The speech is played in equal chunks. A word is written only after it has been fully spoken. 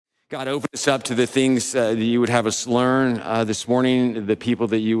God, open us up to the things that you would have us learn this morning, the people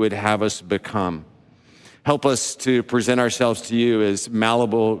that you would have us become. Help us to present ourselves to you as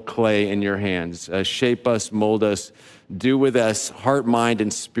malleable clay in your hands. Shape us, mold us, do with us, heart, mind,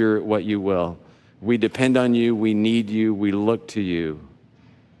 and spirit what you will. We depend on you, we need you, we look to you.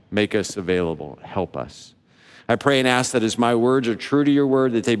 Make us available, help us. I pray and ask that as my words are true to your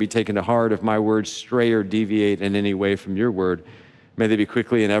word, that they be taken to heart. If my words stray or deviate in any way from your word, may they be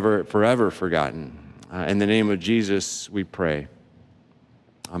quickly and forever forgotten. In the name of Jesus, we pray.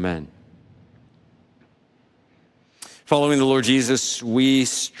 Amen. Following the Lord Jesus, we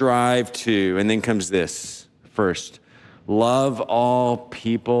strive to, and then comes this first, love all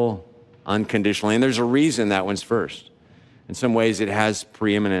people unconditionally. And there's a reason that one's first. In some ways, it has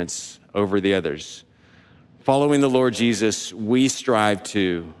preeminence over the others. Following the Lord Jesus, we strive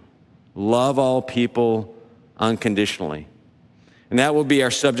to love all people unconditionally. And that will be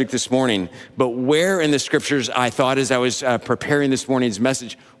our subject this morning. But where in the scriptures, I thought as I was preparing this morning's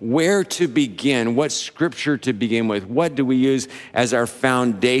message, where to begin, what scripture to begin with? What do we use as our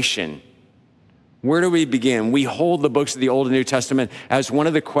foundation? Where do we begin? We hold the books of the Old and New Testament as one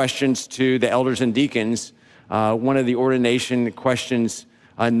of the questions to the elders and deacons, one of the ordination questions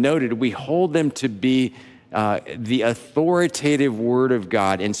noted. We hold them to be the authoritative word of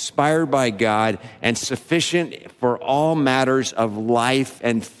God, inspired by God and sufficient for all matters of life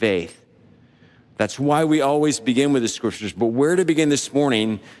and faith. That's why we always begin with the scriptures. But where to begin this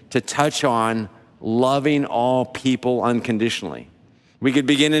morning to touch on loving all people unconditionally? We could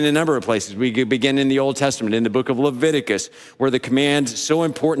begin in a number of places. We could begin in the Old Testament, in the book of Leviticus, where the command so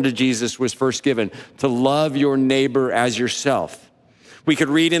important to Jesus was first given, to love your neighbor as yourself. We could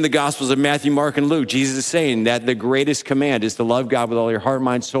read in the Gospels of Matthew, Mark, and Luke, Jesus saying that the greatest command is to love God with all your heart,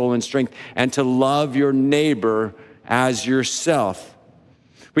 mind, soul, and strength, and to love your neighbor as yourself.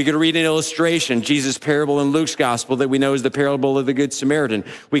 We could read an illustration, Jesus' parable in Luke's Gospel that we know is the parable of the Good Samaritan.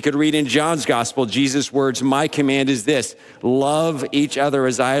 We could read in John's Gospel, Jesus' words, my command is this, love each other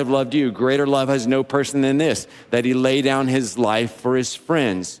as I have loved you. Greater love has no person than this, that he lay down his life for his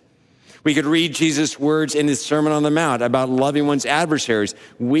friends. We could read Jesus' words in his Sermon on the Mount about loving one's adversaries.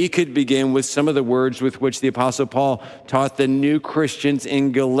 We could begin with some of the words with which the Apostle Paul taught the new Christians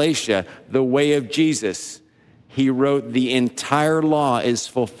in Galatia, the way of Jesus. He wrote, the entire law is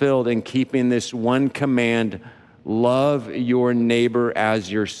fulfilled in keeping this one command, love your neighbor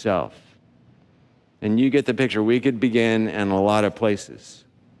as yourself. And you get the picture. We could begin in a lot of places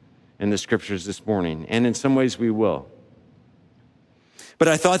in the scriptures this morning, and in some ways we will. But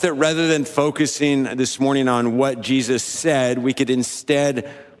I thought that rather than focusing this morning on what Jesus said, we could instead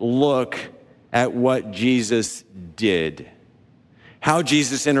look at what Jesus did. How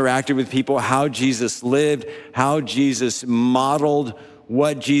Jesus interacted with people, how Jesus lived, how Jesus modeled,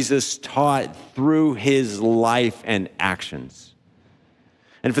 what Jesus taught through his life and actions.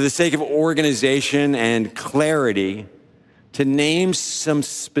 And for the sake of organization and clarity, to name some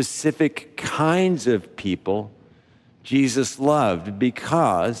specific kinds of people Jesus loved,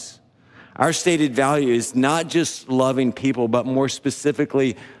 because our stated value is not just loving people, but more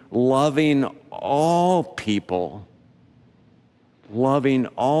specifically, loving all people, loving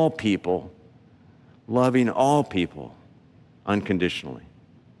all people, loving all people unconditionally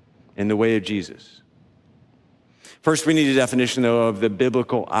in the way of Jesus. First, we need a definition, though, of the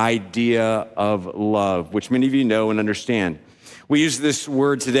biblical idea of love, which many of you know and understand. We use this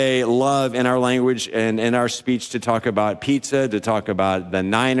word today, love, in our language and in our speech to talk about pizza, to talk about the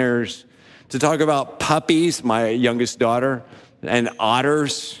Niners, to talk about puppies, my youngest daughter, and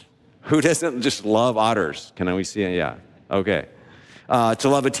otters. Who doesn't just love otters? Can we see it? Yeah, okay. To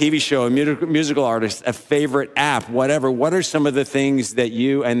love a TV show, a musical artist, a favorite app, whatever. What are some of the things that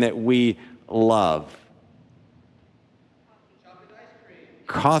you and that we love? Chocolate ice cream.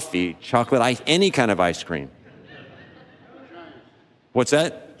 Coffee, chocolate ice, any kind of ice cream. What's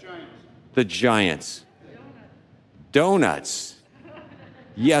that? The Giants. Donuts.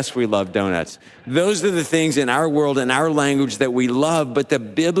 Yes, we love donuts. Those are the things in our world, in our language that we love, but the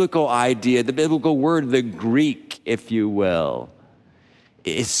biblical idea, the biblical word, the Greek, if you will,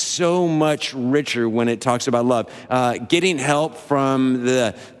 is so much richer when it talks about love. Getting help from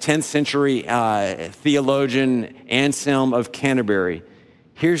the 10th century theologian Anselm of Canterbury,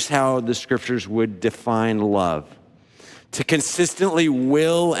 here's how the scriptures would define love. To consistently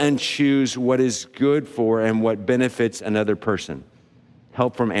will and choose what is good for and what benefits another person.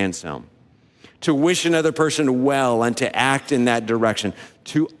 Help from Anselm. To wish another person well and to act in that direction.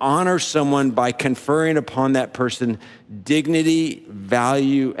 To honor someone by conferring upon that person dignity,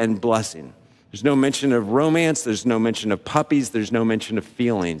 value, and blessing. There's no mention of romance. There's no mention of puppies. There's no mention of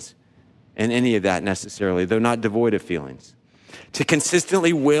feelings. in any of that necessarily, though not devoid of feelings. To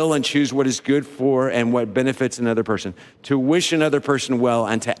consistently will and choose what is good for and what benefits another person, to wish another person well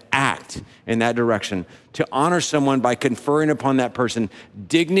and to act in that direction, to honor someone by conferring upon that person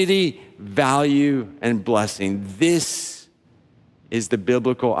dignity, value, and blessing. This is the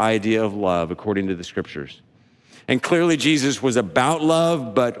biblical idea of love according to the scriptures. And clearly Jesus was about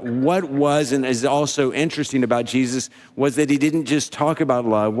love, but what was and is also interesting about Jesus was that he didn't just talk about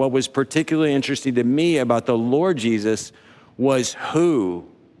love. What was particularly interesting to me about the Lord Jesus was who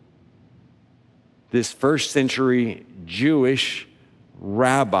this first century Jewish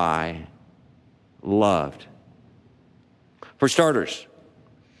rabbi loved. For starters,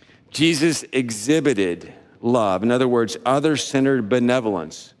 Jesus exhibited love. In other words, other-centered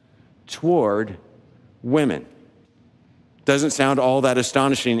benevolence toward women. Doesn't sound all that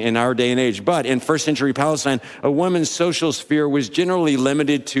astonishing in our day and age, but in first century Palestine, a woman's social sphere was generally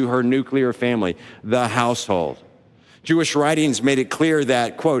limited to her nuclear family, the household. Jewish writings made it clear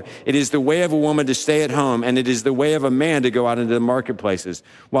that, quote, it is the way of a woman to stay at home and it is the way of a man to go out into the marketplaces.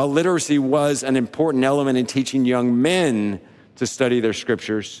 While literacy was an important element in teaching young men to study their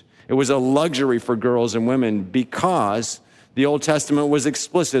scriptures, it was a luxury for girls and women because the Old Testament was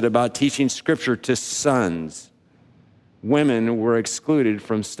explicit about teaching scripture to sons. Women were excluded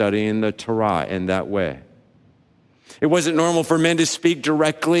from studying the Torah in that way. It wasn't normal for men to speak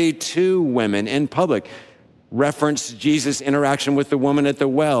directly to women in public. Reference Jesus' interaction with the woman at the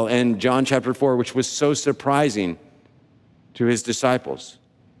well in John chapter 4, which was so surprising to his disciples.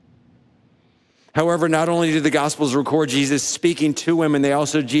 However, not only do the Gospels record Jesus speaking to women, they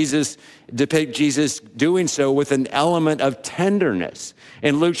also depict Jesus doing so with an element of tenderness.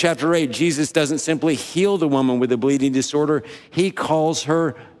 In Luke chapter 8, Jesus doesn't simply heal the woman with a bleeding disorder. He calls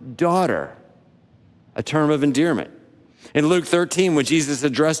her daughter, a term of endearment. In Luke 13, when Jesus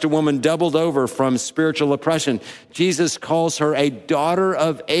addressed a woman doubled over from spiritual oppression, Jesus calls her a daughter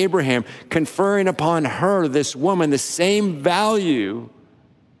of Abraham, conferring upon her, this woman, the same value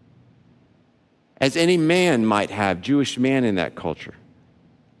as any man might have, Jewish man in that culture,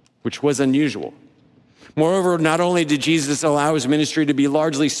 which was unusual. Moreover, not only did Jesus allow his ministry to be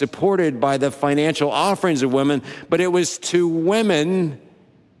largely supported by the financial offerings of women, but it was to women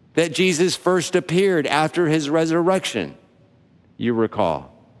that Jesus first appeared after his resurrection, you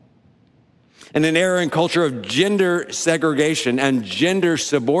recall. In an era and culture of gender segregation and gender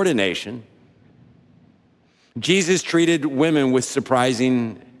subordination, Jesus treated women with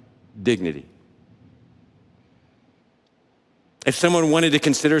surprising dignity. If someone wanted to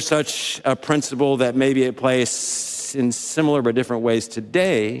consider such a principle that may be at play in similar but different ways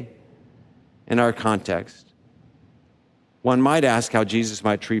today in our context, one might ask how Jesus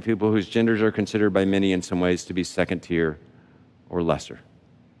might treat people whose genders are considered by many in some ways to be second tier or lesser.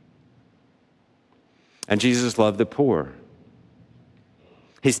 And Jesus loved the poor.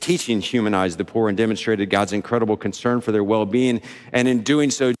 His teaching humanized the poor and demonstrated God's incredible concern for their well-being. And in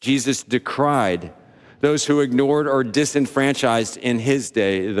doing so, Jesus decried those who ignored or disenfranchised in his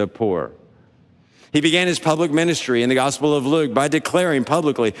day the poor. He began his public ministry in the Gospel of Luke by declaring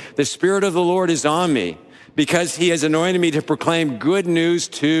publicly, "The Spirit of the Lord is on me, because he has anointed me to proclaim good news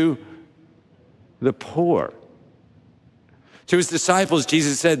to the poor." To his disciples,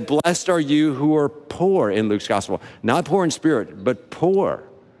 Jesus said, "Blessed are you who are poor," in Luke's gospel. Not poor in spirit, but poor.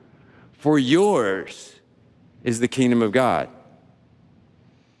 For yours is the kingdom of God.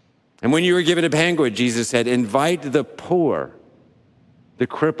 And when you were given a banquet, Jesus said, invite the poor, the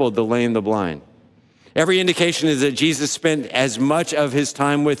crippled, the lame, the blind. Every indication is that Jesus spent as much of his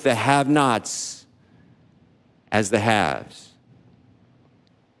time with the have-nots as the haves.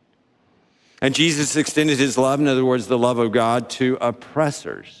 And Jesus extended his love, in other words, the love of God, to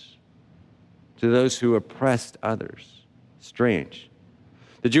oppressors, to those who oppressed others. Strange.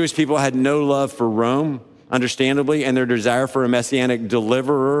 The Jewish people had no love for Rome, understandably, and their desire for a messianic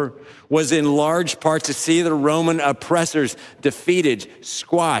deliverer was in large part to see the Roman oppressors defeated,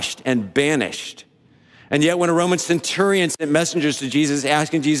 squashed, and banished. And yet when a Roman centurion sent messengers to Jesus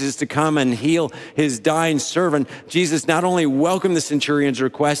asking Jesus to come and heal his dying servant, Jesus not only welcomed the centurion's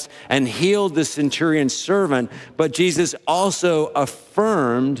request and healed the centurion's servant, but Jesus also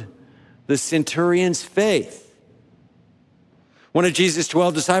affirmed the centurion's faith. One of Jesus'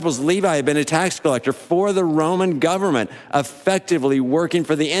 12 disciples, Levi, had been a tax collector for the Roman government, effectively working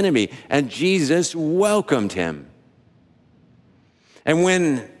for the enemy, and Jesus welcomed him. And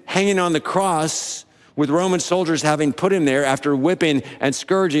when hanging on the cross, with Roman soldiers having put him there after whipping and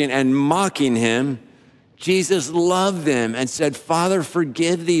scourging and mocking him, Jesus loved them and said, Father,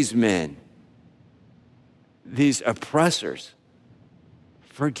 forgive these men, these oppressors.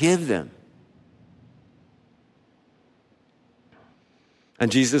 Forgive them.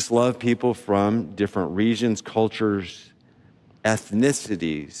 And Jesus loved people from different regions, cultures,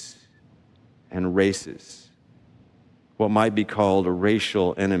 ethnicities, and races, what might be called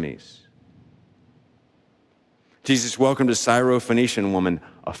racial enemies. Jesus welcomed a Syrophoenician woman,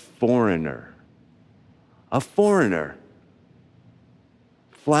 a foreigner,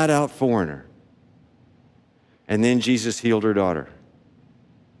 flat out foreigner. And then Jesus healed her daughter.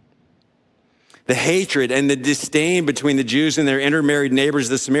 The hatred and the disdain between the Jews and their intermarried neighbors,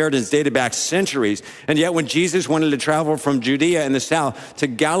 the Samaritans, dated back centuries. And yet when Jesus wanted to travel from Judea in the south to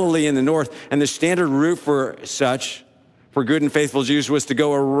Galilee in the north, and the standard route for good and faithful Jews was to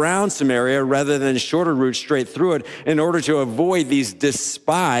go around Samaria rather than a shorter route straight through it in order to avoid these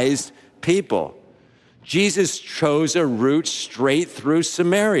despised people. Jesus chose a route straight through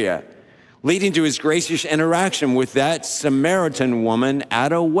Samaria, leading to his gracious interaction with that Samaritan woman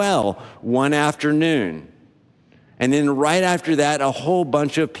at a well one afternoon. And then right after that, a whole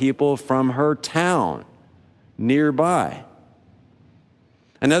bunch of people from her town nearby.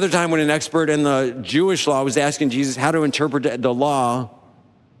 Another time when an expert in the Jewish law was asking Jesus how to interpret the law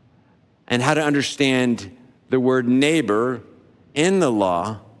and how to understand the word neighbor in the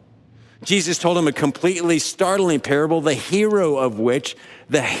law, Jesus told him a completely startling parable, the hero of which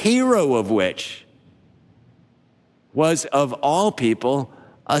was of all people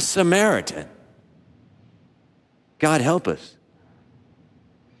a Samaritan. God help us.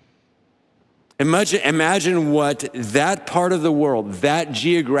 Imagine what that part of the world, that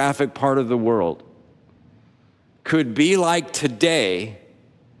geographic part of the world, could be like today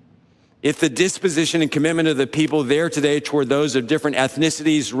if the disposition and commitment of the people there today toward those of different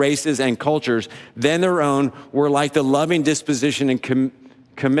ethnicities, races, and cultures than their own were like the loving disposition and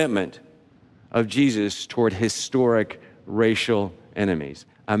commitment of Jesus toward historic racial enemies.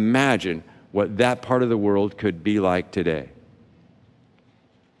 Imagine what that part of the world could be like today.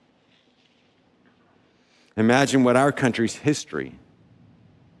 Imagine what our country's history,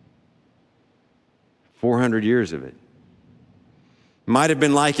 400 years of it, might have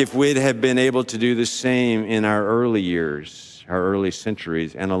been like if we'd have been able to do the same in our early years, our early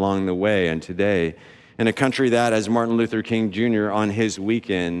centuries, and along the way, and today, in a country that, as Martin Luther King Jr. on his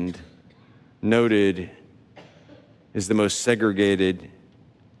weekend noted, is the most segregated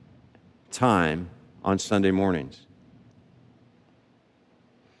time on Sunday mornings.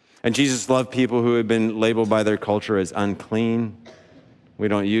 And Jesus loved people who had been labeled by their culture as unclean. We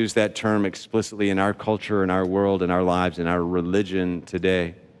don't use that term explicitly in our culture, in our world, in our lives, in our religion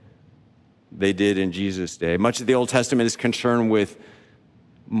today. They did in Jesus' day. Much of the Old Testament is concerned with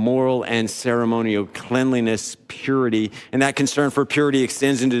moral and ceremonial cleanliness, purity, and that concern for purity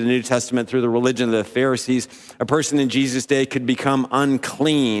extends into the New Testament through the religion of the Pharisees. A person in Jesus' day could become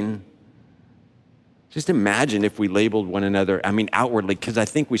unclean. Just imagine if we labeled one another, outwardly, because I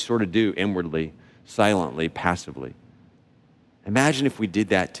think we sort of do inwardly, silently, passively. Imagine if we did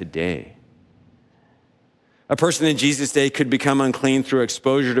that today. A person in Jesus' day could become unclean through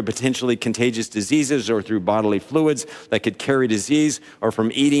exposure to potentially contagious diseases or through bodily fluids that could carry disease or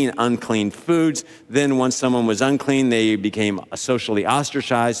from eating unclean foods. Then once someone was unclean, they became socially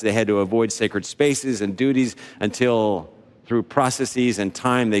ostracized. They had to avoid sacred spaces and duties until through processes and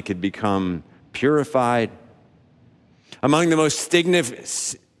time they could become purified. Among the most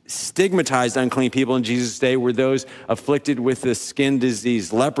stigmatized unclean people in Jesus' day were those afflicted with the skin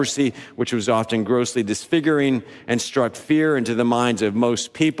disease leprosy, which was often grossly disfiguring and struck fear into the minds of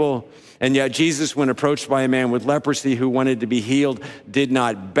most people. And yet Jesus, when approached by a man with leprosy who wanted to be healed, did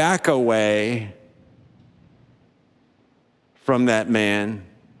not back away from that man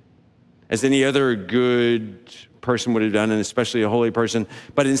as any other good person would have done, and especially a holy person,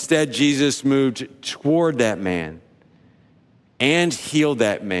 but instead Jesus moved toward that man and healed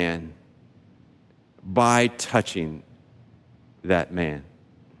that man by touching that man.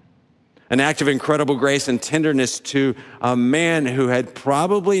 An act of incredible grace and tenderness to a man who had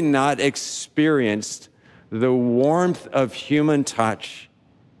probably not experienced the warmth of human touch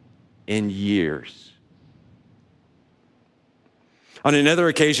in years. On another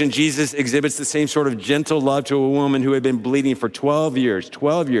occasion, Jesus exhibits the same sort of gentle love to a woman who had been bleeding for 12 years,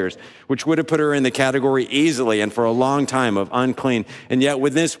 which would have put her in the category easily and for a long time of unclean. And yet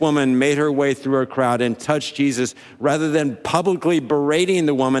when this woman made her way through a crowd and touched Jesus, rather than publicly berating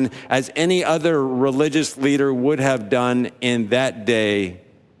the woman as any other religious leader would have done in that day,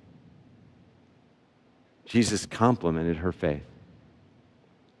 Jesus complimented her faith.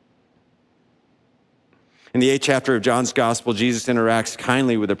 In the 8th chapter of John's gospel, Jesus interacts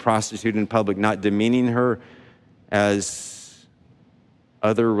kindly with a prostitute in public, not demeaning her as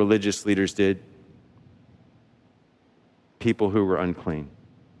other religious leaders did. people who were unclean.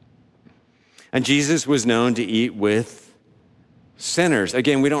 And Jesus was known to eat with sinners.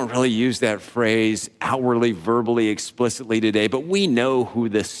 Again, we don't really use that phrase outwardly, verbally, explicitly today, but we know who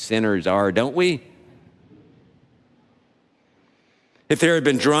the sinners are, don't we? If there had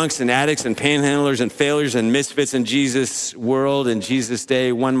been drunks and addicts and panhandlers and failures and misfits in Jesus' world, in Jesus'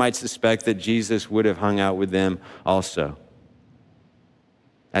 day, one might suspect that Jesus would have hung out with them also,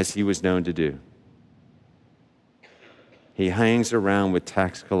 as he was known to do. He hangs around with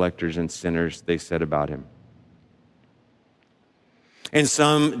tax collectors and sinners, they said about him. In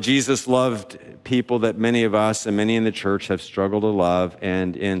some, Jesus loved people that many of us and many in the church have struggled to love,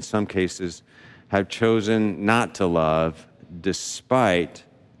 and in some cases have chosen not to love, despite,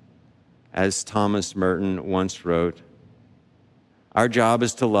 as Thomas Merton once wrote, our job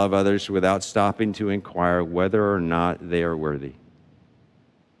is to love others without stopping to inquire whether or not they are worthy.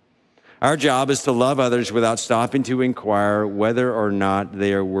 Our job is to love others without stopping to inquire whether or not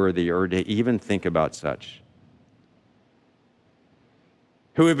they are worthy or to even think about such.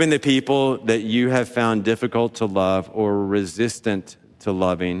 Who have been the people that you have found difficult to love or resistant to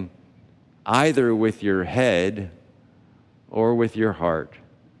loving, either with your head or with your heart,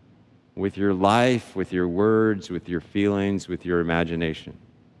 with your life, with your words, with your feelings, with your imagination?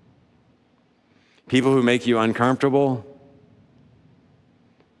 People who make you uncomfortable,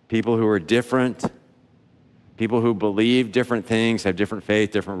 people who are different, people who believe different things, have different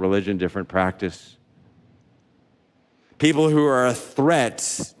faith, different religion, different practice. People who are a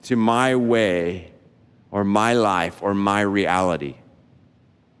threat to my way or my life or my reality.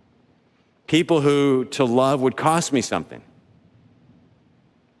 People who to love would cost me something.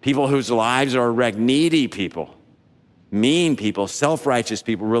 People whose lives are wrecked, needy people, mean people, self-righteous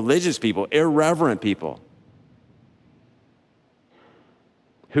people, religious people, irreverent people.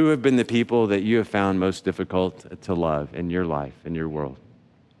 Who have been the people that you have found most difficult to love in your life, in your world?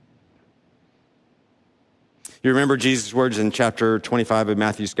 You remember Jesus' words in chapter 25 of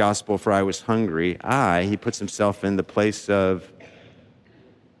Matthew's gospel, for I was hungry. He puts himself in the place of,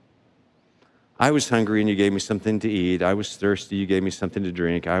 I was hungry and you gave me something to eat. I was thirsty, you gave me something to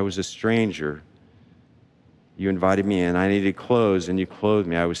drink. I was a stranger, you invited me in. I needed clothes and you clothed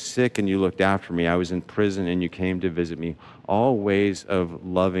me. I was sick and you looked after me. I was in prison and you came to visit me. All ways of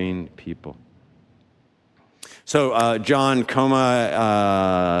loving people. So John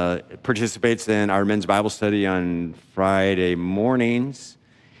Coma participates in our men's Bible study on Friday mornings.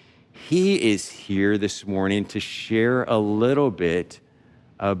 He is here this morning to share a little bit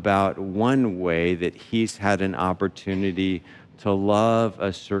about one way that he's had an opportunity to love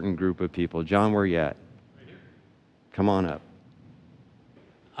a certain group of people. John, where you at? Right here. Come on up.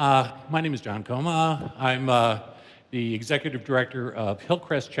 My name is John Coma. I'm the executive director of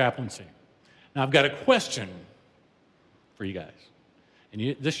Hillcrest Chaplaincy. Now, I've got a question for you guys,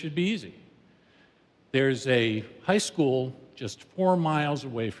 and this should be easy. There's a high school just 4 miles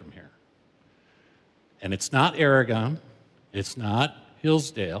away from here, and it's not Aragon, it's not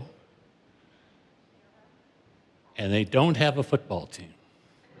Hillsdale, and they don't have a football team.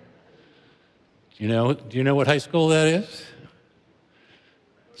 Do you know what high school that is?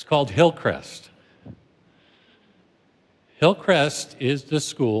 It's called Hillcrest. Hillcrest is the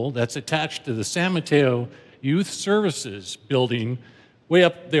school that's attached to the San Mateo Youth Services building way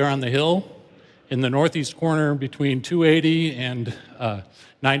up there on the hill in the northeast corner between 280 and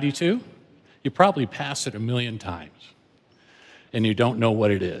 92. You probably pass it 1,000,000 times and you don't know what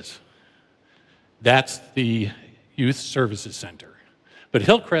it is. That's the Youth Services Center. But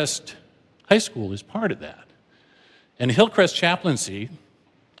Hillcrest High School is part of that. And Hillcrest Chaplaincy,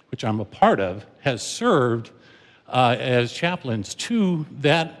 which I'm a part of, has served as chaplains to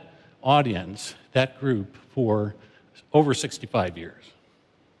that audience, that group, for over 65 years.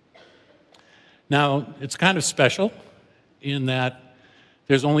 Now, it's kind of special in that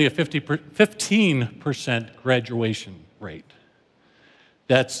there's only a 15% graduation rate.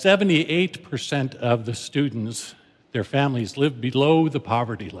 That 78% of the students, their families, live below the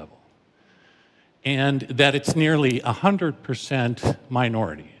poverty level. And that it's nearly 100%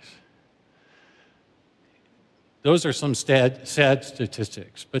 minorities. Those are some sad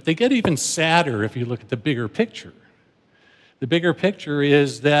statistics, but they get even sadder if you look at the bigger picture. The bigger picture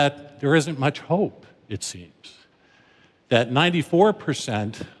is that there isn't much hope, it seems. That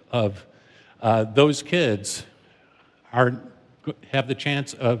 94% of those kids have the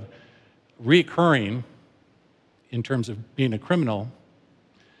chance of reoccurring in terms of being a criminal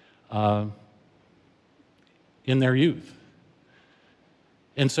in their youth.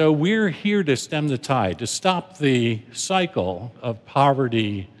 And so we're here to stem the tide, to stop the cycle of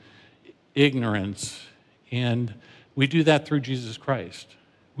poverty, ignorance, and We do that through Jesus Christ.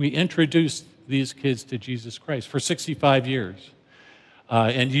 We introduce these kids to Jesus Christ for 65 years.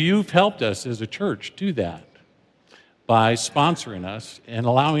 And you've helped us as a church do that by sponsoring us and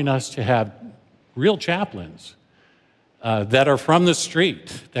allowing us to have real chaplains that are from the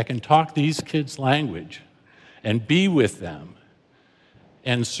street, that can talk these kids' language and be with them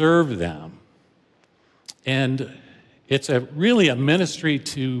and serve them. And it's really a ministry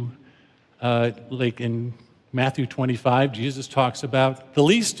to, like in Matthew 25, Jesus talks about the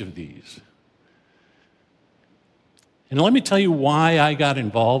least of these. And let me tell you why I got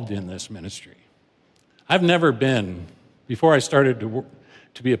involved in this ministry. I've never been, before I started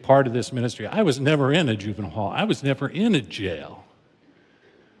to be a part of this ministry, I was never in a juvenile hall. I was never in a jail.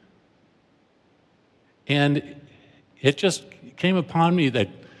 And it just came upon me that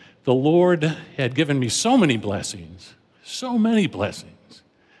the Lord had given me so many blessings,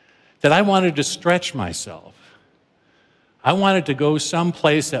 that I wanted to stretch myself. I wanted to go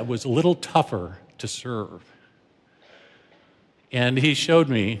someplace that was a little tougher to serve. And he showed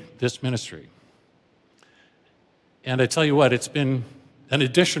me this ministry. And I tell you what, it's been an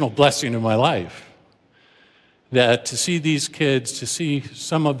additional blessing in my life, that to see these kids, to see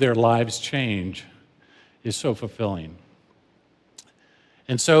some of their lives change is so fulfilling.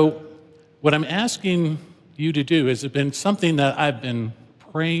 And so what I'm asking you to do has been something that I've been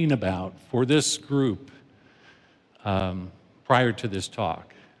praying about for this group prior to this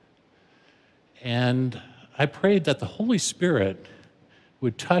talk. And I prayed that the Holy Spirit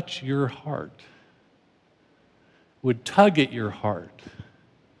would touch your heart, would tug at your heart,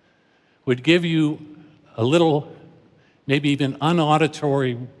 would give you a little, maybe even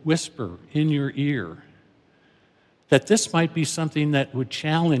unauditory whisper in your ear, that this might be something that would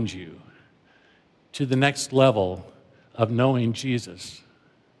challenge you to the next level of knowing Jesus.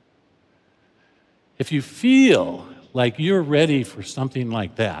 If you feel like you're ready for something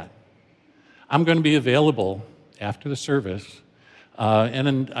like that, I'm going to be available after the service, and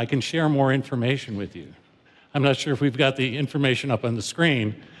then I can share more information with you. I'm not sure if we've got the information up on the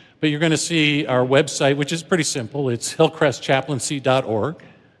screen, but you're going to see our website, which is pretty simple. It's hillcrestchaplaincy.org.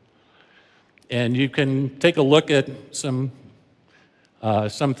 And you can take a look at some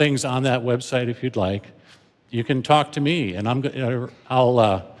things on that website if you'd like. You can talk to me, and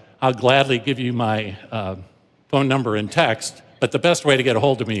I'll gladly give you my phone number and text. But the best way to get a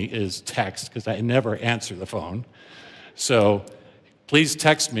hold of me is text, because I never answer the phone. So please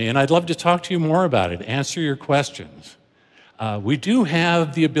text me, and I'd love to talk to you more about it, answer your questions. We do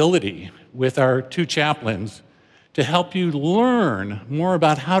have the ability with our two chaplains to help you learn more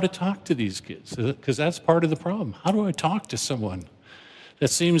about how to talk to these kids, because that's part of the problem. How do I talk to someone that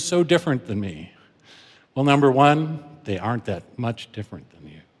seems so different than me? Well, number one, they aren't that much different than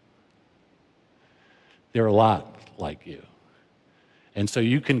you. They're a lot like you. And so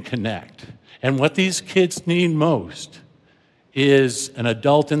you can connect. And what these kids need most is an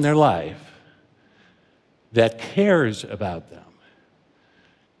adult in their life that cares about them.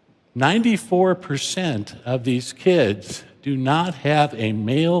 94% of these kids do not have a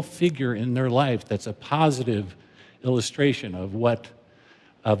male figure in their life that's a positive illustration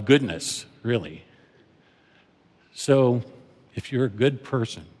of goodness, really. So if you're a good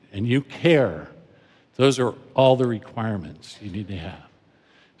person and you care, those are all the requirements you need to have.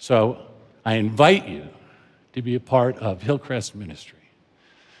 So I invite you to be a part of Hillcrest Ministry.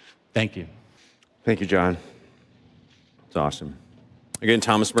 Thank you. Thank you, John. It's awesome. Again,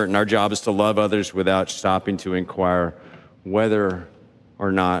 Thomas Merton, our job is to love others without stopping to inquire whether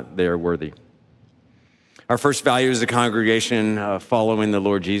or not they are worthy. Our first value as a congregation following the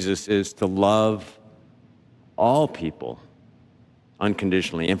Lord Jesus is to love all people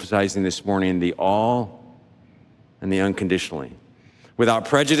unconditionally, emphasizing this morning the all and the unconditionally. Without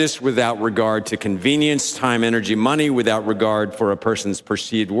prejudice, without regard to convenience, time, energy, money, without regard for a person's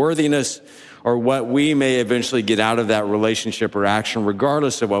perceived worthiness or what we may eventually get out of that relationship or action,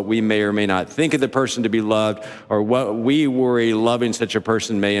 regardless of what we may or may not think of the person to be loved or what we worry loving such a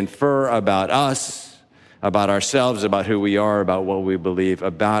person may infer about us, about ourselves, about who we are, about what we believe,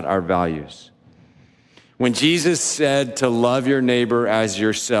 about our values. When Jesus said to love your neighbor as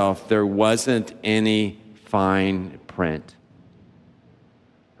yourself, there wasn't any fine print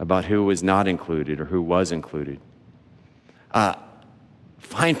about who was not included or who was included.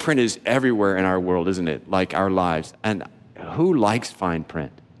 Fine print is everywhere in our world, isn't it? Like our lives. And who likes fine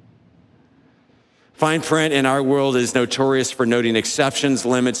print? Fine print in our world is notorious for noting exceptions,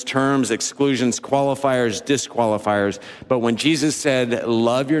 limits, terms, exclusions, qualifiers, disqualifiers. But when Jesus said,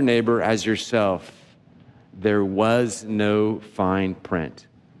 love your neighbor as yourself, there was no fine print.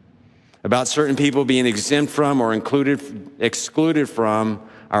 about certain people being exempt from or excluded from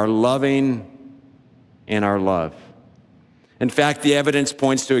our loving and our love. In fact, the evidence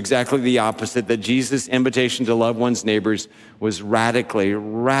points to exactly the opposite, that Jesus' invitation to love one's neighbors was radically,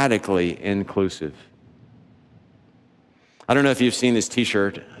 radically inclusive. I don't know if you've seen this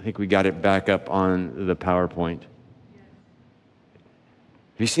t-shirt. I think we got it back up on the PowerPoint. Have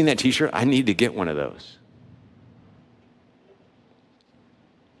you seen that t-shirt? I need to get one of those.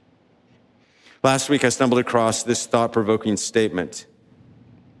 Last week, I stumbled across this thought-provoking statement.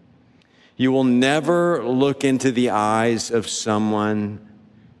 You will never look into the eyes of someone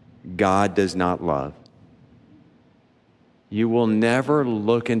God does not love. You will never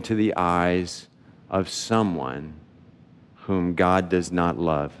look into the eyes of someone whom God does not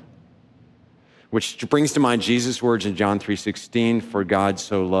love. Which brings to mind Jesus' words in John 3:16, for God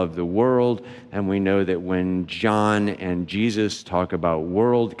so loved the world. And we know that when John and Jesus talk about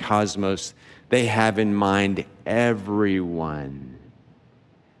world, cosmos, they have in mind everyone.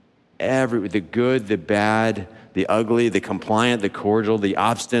 The good, the bad, the ugly, the compliant, the cordial, the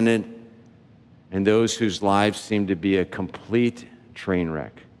obstinate, and those whose lives seem to be a complete train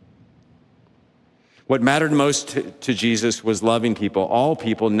wreck. What mattered most to Jesus was loving people, all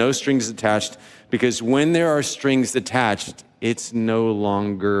people, no strings attached, because when there are strings attached, it's no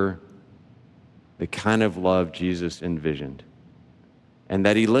longer the kind of love Jesus envisioned and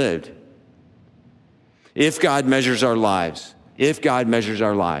that he lived. If God measures our lives,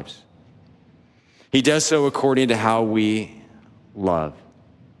 he does so according to how we love.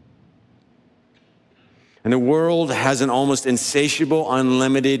 And the world has an almost insatiable,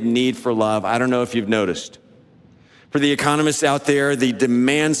 unlimited need for love. I don't know if you've noticed. For the economists out there, the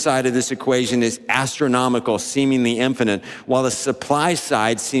demand side of this equation is astronomical, seemingly infinite, while the supply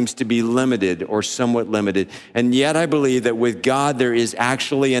side seems to be limited or somewhat limited. And yet I believe that with God, there is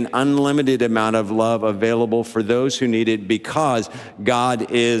actually an unlimited amount of love available for those who need it, because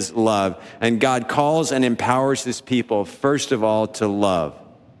God is love. And God calls and empowers his people, first of all, to love.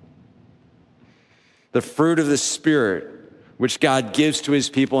 The fruit of the Spirit, which God gives to his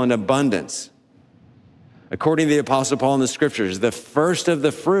people in abundance. According to the Apostle Paul in the scriptures, the first of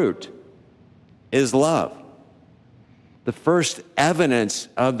the fruit is love. The first evidence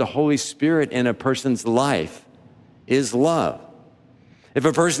of the Holy Spirit in a person's life is love. If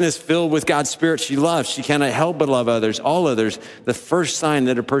a person is filled with God's Spirit, she loves. She cannot help but love others, all others. The first sign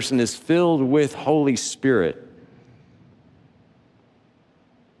that a person is filled with Holy Spirit,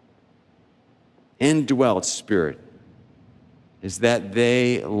 indwelt Spirit, is that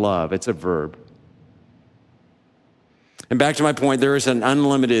they love. It's a verb. And back to my point, there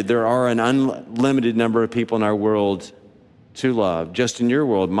are an unlimited number of people in our world to love, just in your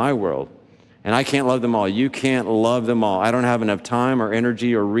world, my world. And I can't love them all. You can't love them all. I don't have enough time or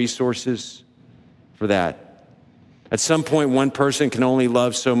energy or resources for that. At some point, one person can only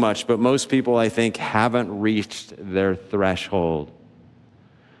love so much, but most people, I think, haven't reached their threshold.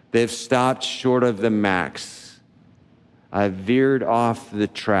 They've stopped short of the max. I've veered off the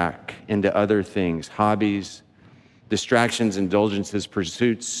track into other things, hobbies, distractions, indulgences,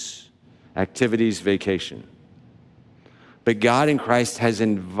 pursuits, activities, vacation. But God in Christ has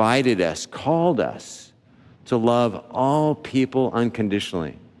invited us, called us to love all people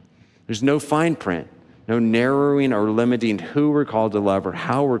unconditionally. There's no fine print, no narrowing or limiting who we're called to love or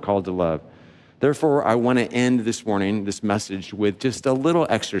how we're called to love. Therefore, I want to end this morning, this message, with just a little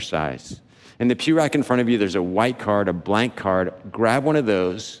exercise. In the pew rack in front of you, there's a white card, a blank card. Grab one of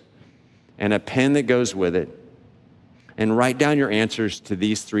those and a pen that goes with it, and write down your answers to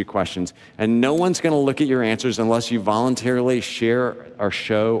these three questions. And no one's going to look at your answers unless you voluntarily share or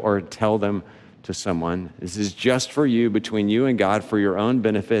show or tell them to someone. This is just for you, between you and God, for your own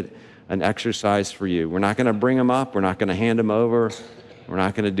benefit, an exercise for you. We're not going to bring them up. We're not going to hand them over. We're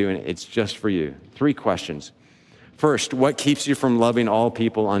not going to do it. It's just for you. Three questions. First, what keeps you from loving all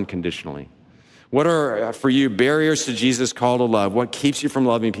people unconditionally? What are, for you, barriers to Jesus' call to love? What keeps you from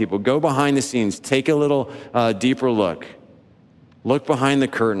loving people? Go behind the scenes. Take a little deeper look. Look behind the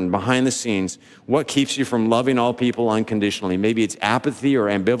curtain, behind the scenes. What keeps you from loving all people unconditionally? Maybe it's apathy or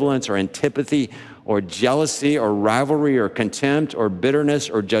ambivalence or antipathy or jealousy or rivalry or contempt or bitterness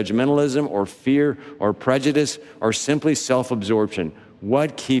or judgmentalism or fear or prejudice or simply self-absorption.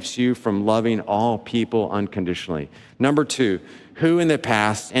 What keeps you from loving all people unconditionally? Number two, who in the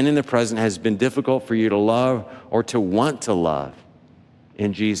past and in the present has been difficult for you to love or to want to love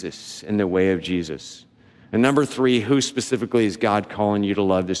in Jesus, in the way of Jesus? And number three, who specifically is God calling you to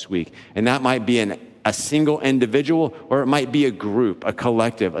love this week? And that might be a single individual, or it might be a group, a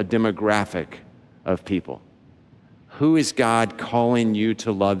collective, a demographic of people. Who is God calling you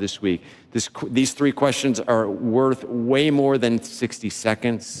to love this week? These three questions are worth way more than 60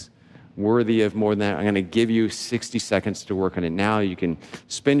 seconds, worthy of more than that. I'm going to give you 60 seconds to work on it now. You can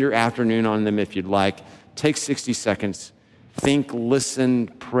spend your afternoon on them if you'd like. Take 60 seconds. Think, listen,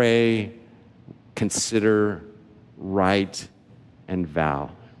 pray, consider, write, and vow.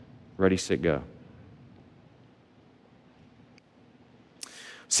 Ready, set, go.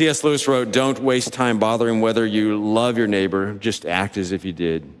 C.S. Lewis wrote, "Don't waste time bothering whether you love your neighbor, just act as if you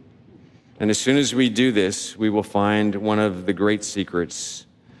did." And as soon as we do this, we will find one of the great secrets.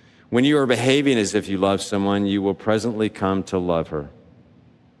 When you are behaving as if you love someone, you will presently come to love her.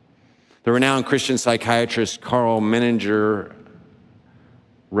 The renowned Christian psychiatrist Carl Menninger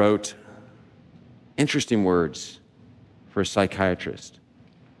wrote interesting words for a psychiatrist.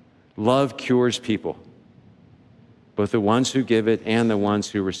 Love cures people, both the ones who give it and the ones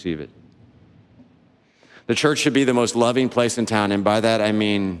who receive it. The church should be the most loving place in town, and by that I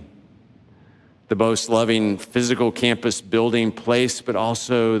mean the most loving physical campus building place, but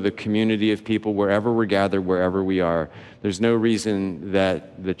also the community of people wherever we're gathered, wherever we are. There's no reason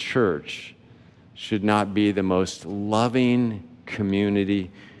that the church should not be the most loving community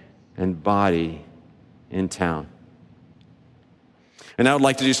and body in town. And I would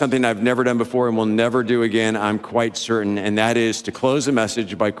like to do something I've never done before and will never do again, I'm quite certain, and that is to close a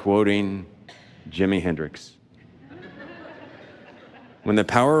message by quoting Jimi Hendrix. When the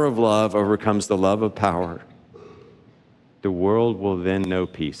power of love overcomes the love of power, the world will then know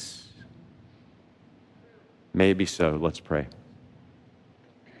peace. May it be so. Let's pray.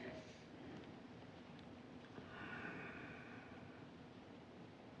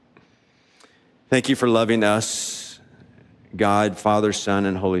 Thank you for loving us, God, Father, Son,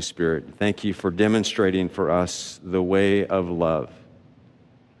 and Holy Spirit. Thank you for demonstrating for us the way of love.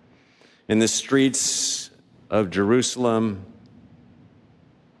 In the streets of Jerusalem,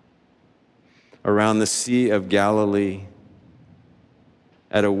 around the Sea of Galilee,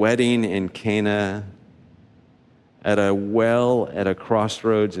 at a wedding in Cana, at a well at a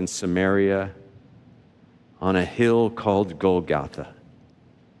crossroads in Samaria, on a hill called Golgotha.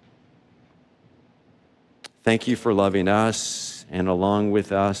 Thank you for loving us, and along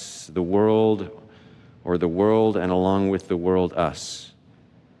with us, the world, and along with the world, us.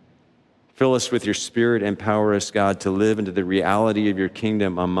 Fill us with your Spirit and empower us, God, to live into the reality of your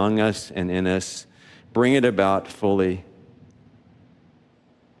kingdom among us and in us. Bring it about fully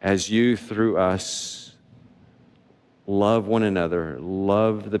as you, through us, love one another,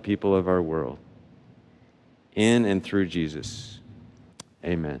 love the people of our world, in and through Jesus.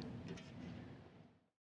 Amen.